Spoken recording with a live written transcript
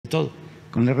todo.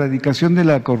 Con la erradicación de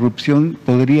la corrupción,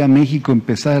 ¿podría México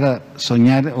empezar a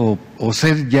soñar o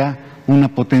ser ya una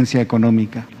potencia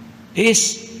económica?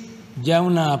 Es ya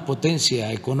una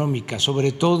potencia económica,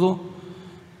 sobre todo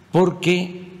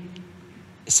porque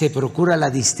se procura la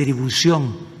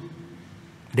distribución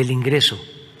del ingreso.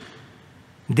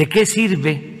 ¿De qué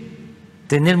sirve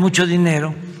tener mucho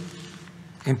dinero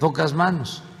en pocas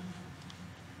manos?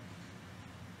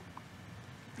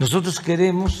 Nosotros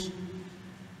queremos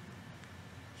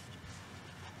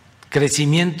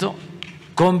crecimiento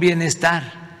con bienestar,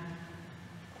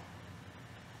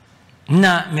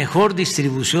 una mejor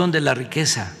distribución de la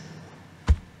riqueza,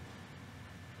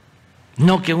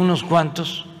 no que unos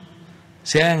cuantos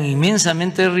sean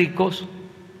inmensamente ricos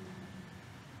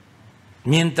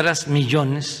mientras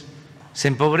millones se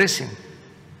empobrecen.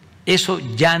 Eso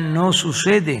ya no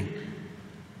sucede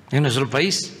en nuestro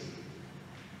país.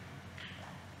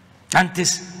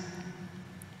 Antes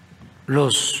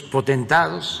los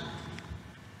potentados,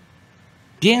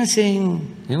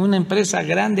 piensen en una empresa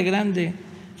grande,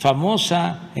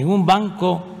 famosa, en un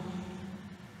banco,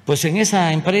 pues en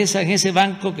esa empresa, en ese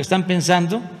banco que están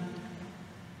pensando,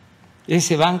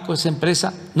 ese banco, esa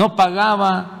empresa, no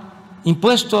pagaba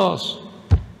impuestos,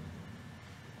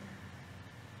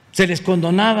 se les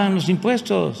condonaban los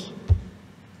impuestos.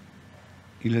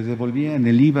 Y les devolvían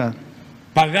el IVA.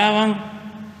 Pagaban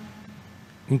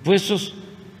impuestos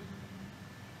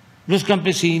los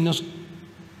campesinos,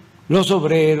 los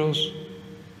obreros,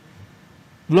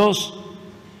 los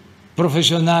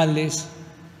profesionales,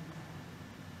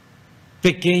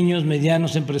 pequeños,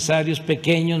 medianos empresarios,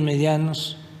 pequeños,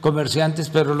 medianos comerciantes,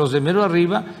 pero los de mero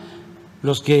arriba,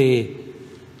 los que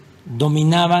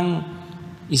dominaban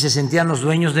y se sentían los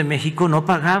dueños de México, no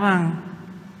pagaban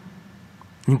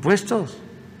impuestos.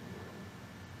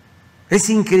 Es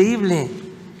increíble,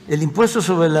 el impuesto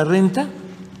sobre la renta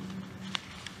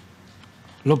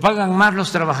lo pagan más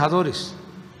los trabajadores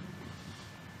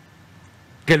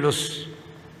que los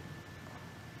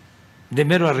de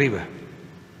mero arriba,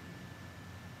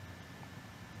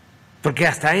 porque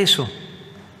hasta eso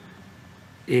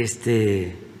es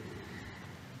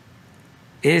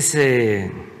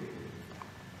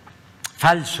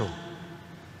falso,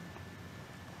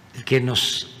 que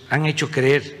nos han hecho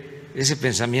creer ese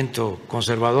pensamiento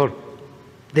conservador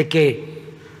de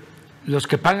que los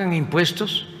que pagan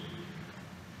impuestos,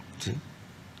 ¿sí?,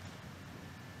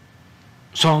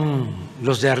 son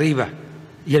los de arriba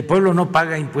y el pueblo no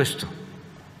paga impuesto.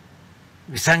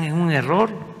 Están en un error.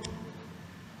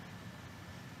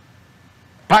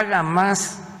 Paga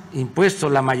más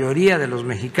impuestos la mayoría de los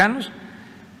mexicanos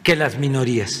que las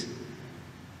minorías.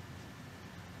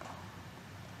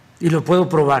 Y lo puedo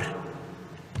probar.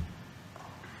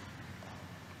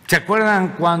 ¿Se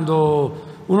acuerdan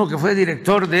cuando uno que fue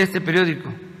director de este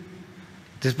periódico,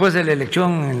 después de la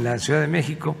elección en la Ciudad de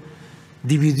México,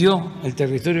 dividió el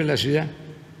territorio de la ciudad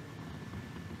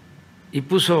y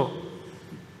puso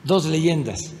dos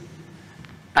leyendas?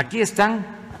 Aquí están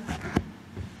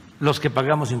los que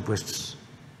pagamos impuestos,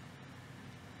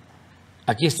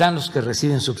 aquí están los que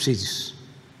reciben subsidios,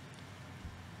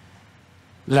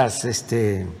 las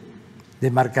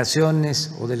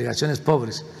demarcaciones o delegaciones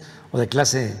pobres o de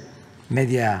clase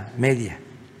media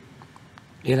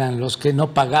eran los que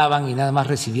no pagaban y nada más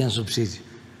recibían subsidio.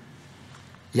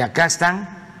 Y acá están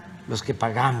los que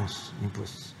pagamos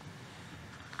impuestos.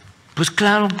 Pues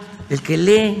claro, el que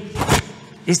lee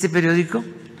este periódico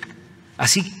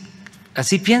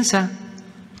así piensa,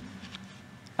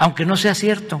 aunque no sea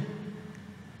cierto,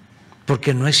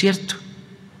 porque no es cierto.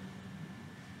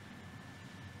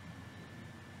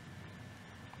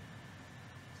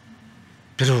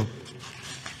 Pero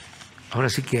ahora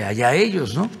sí que allá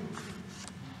ellos, ¿no?,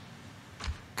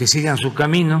 que sigan su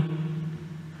camino.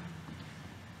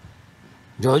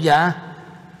 Yo ya,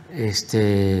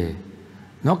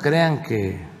 no crean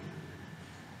que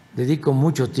dedico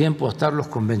mucho tiempo a estarlos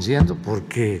convenciendo,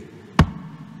 porque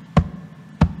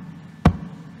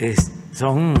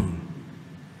son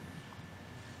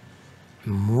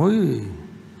muy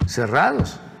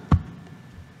cerrados.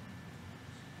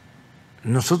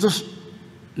 Nosotros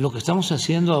lo que estamos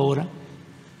haciendo ahora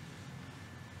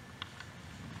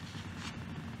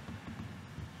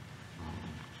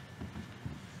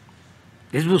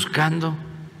es buscando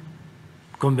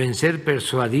convencer,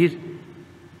 persuadir,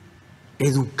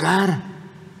 educar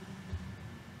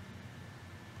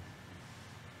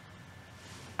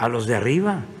a los de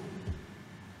arriba,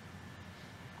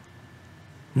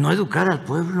 no educar al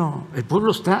pueblo. El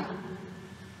pueblo está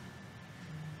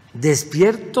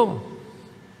despierto,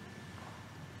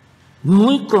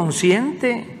 muy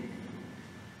consciente.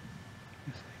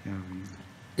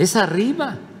 es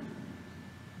arriba,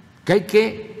 que hay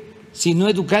que, si no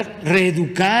educar,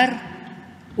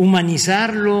 reeducar,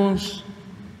 humanizarlos.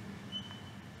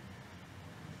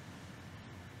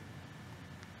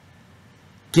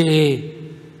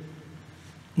 Que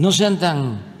no sean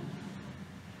tan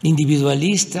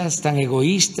individualistas, tan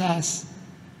egoístas,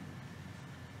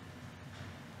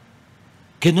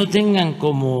 que no tengan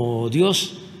como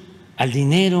Dios al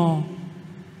dinero,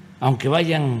 aunque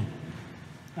vayan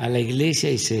a la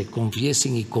iglesia y se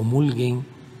confiesen y comulguen,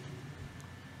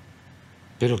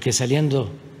 pero que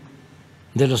saliendo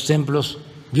de los templos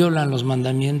violan los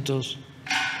mandamientos.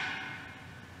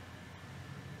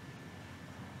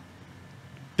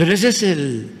 Pero ese es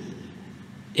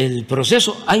el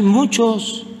proceso. Hay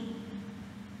muchos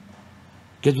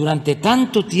que durante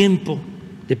tanto tiempo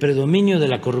de predominio de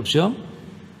la corrupción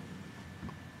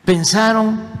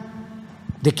pensaron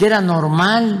de que era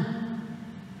normal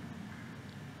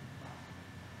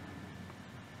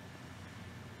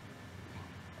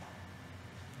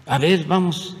a ver,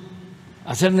 vamos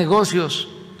a hacer negocios.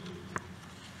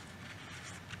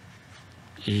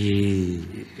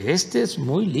 Y este es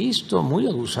muy listo, muy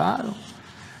abusado.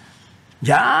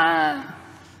 Ya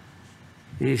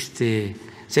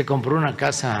se compró una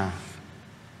casa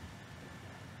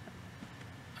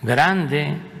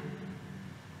grande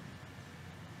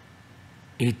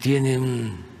y tiene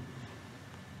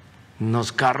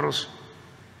unos carros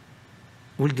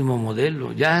último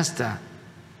modelo, ya hasta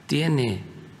tiene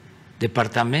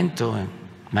departamento en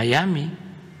Miami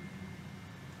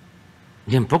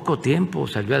y en poco tiempo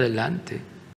salió adelante.